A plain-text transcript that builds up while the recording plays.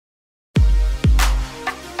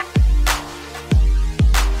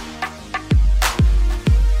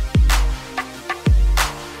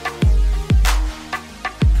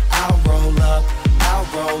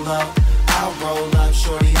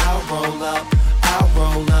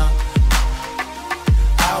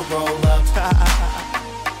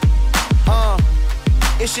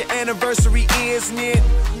It's your anniversary, isn't it?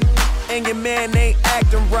 And your man ain't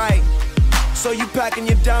acting right. So you packing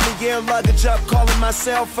your diamond gear luggage up, calling my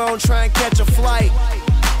cell phone, trying to catch a flight.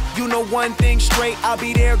 You know one thing straight, I'll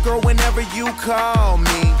be there, girl, whenever you call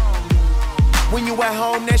me. When you at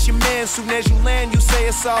home, that's your man. Soon as you land, you say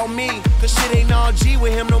it's all me. Cause shit ain't all G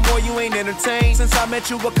with him no more, you ain't entertained. Since I met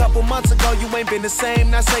you a couple months ago, you ain't been the same.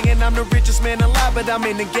 Not saying I'm the richest man alive, but I'm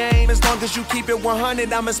in the game. As long as you keep it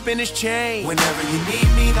 100, I'ma spin this chain. Whenever you need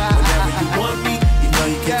me, whenever you want me, you know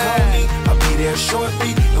you can call me. I'll be there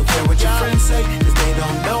shortly. Don't care what your friends say, cause they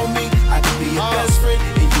don't know me. I can be your best friend,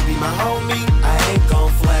 and you be my homie. I ain't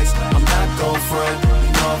gon' flex, I'm not gon' front.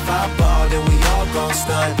 You know if I ball, then we all gon'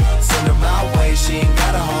 stunt. Send her my way, she ain't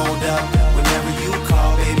gotta hold up. Whenever you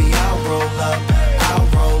call, baby, I'll roll up. I'll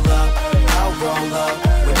roll up, I'll roll up.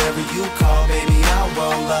 Whenever you call, baby, I'll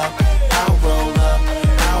roll up. I'll roll up,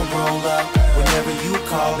 I'll roll up. Whenever you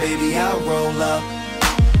call, baby, I'll roll up.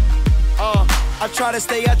 I try to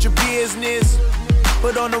stay out your business,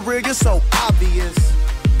 but on the real, you're so obvious.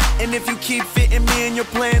 And if you keep fitting me in your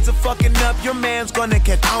plans of fucking up, your man's gonna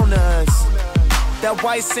catch on to us. That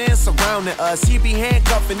white sand surrounding us, he be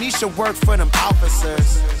handcuffing, he should work for them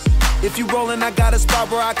officers. If you rollin', I got a spot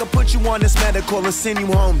where I can put you on this medical and send you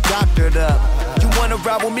home doctored up. You wanna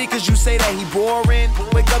ride with me cause you say that he boring.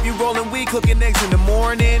 Wake up, you rollin' weed, cooking eggs in the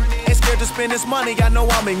morning. Ain't scared to spend this money, I know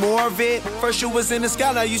I'll make more of it. First you was in the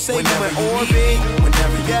sky, now you say whenever you in orbit.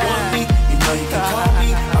 Whenever you want me, you know you can call me.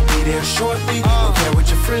 I'll be there shortly. Don't care what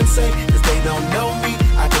your friends say, cause they don't know me.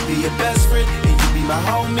 I could be your best friend, and you be my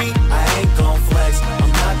homie. I ain't gon' flex, I'm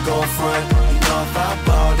not gon' front. You know if I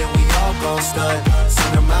ball, then we all gon' stunt.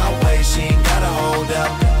 Send her my way, she ain't gotta hold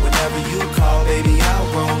up. Whenever you call, baby, I'll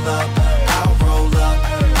roll up. I'll roll up,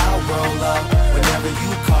 I'll roll up. Whenever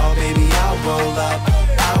you call, baby, I'll roll up.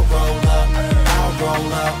 I'll roll up, I'll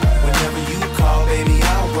roll up. Whenever you call, baby,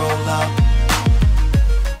 I'll roll up.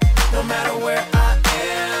 No matter where I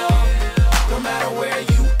am, no matter where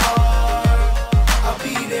you are, I'll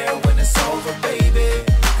be there when it's over, baby.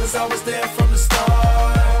 Cause I was there from the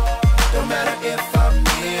start. No matter if I'm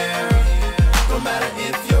near, no matter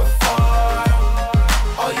if you're far,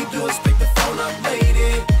 all you do is pick the phone up,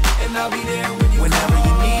 lady, and I'll be there when you whenever call.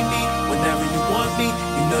 You need me, whenever you want me,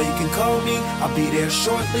 you know you can call me. I'll be there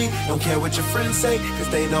shortly. Don't care what your friends say, cause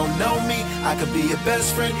they don't know me. I could be your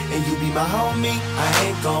best friend, and you be my homie. I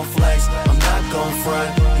ain't gon' flex, I'm not gon'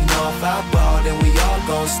 front. You know if I ball, then we all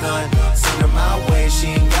gon' stunt. Send her my way,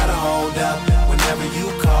 she ain't gotta hold up. Whenever you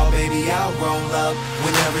call, baby, I'll roll up.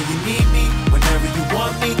 Whenever you need me, whenever you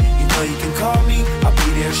want me, you know you can call me. I'll be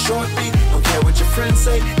there shortly. Don't care what your friends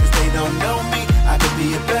say, cause they don't know me. I could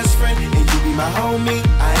be your best friend, and you be my homie.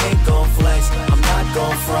 I ain't gon' flex, I'm not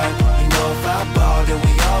gon' front. You know if I ball, then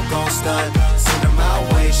we all gon' stunt. Send her my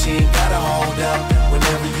way, she ain't gotta hold up.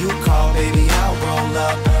 Whenever you call, baby, I'll roll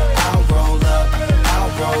up. I'll roll up,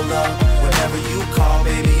 I'll roll up. Whenever you call,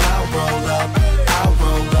 baby, I'll roll up. I'll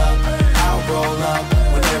roll up, I'll roll up.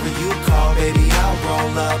 Whenever you call, baby, I'll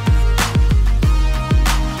roll up.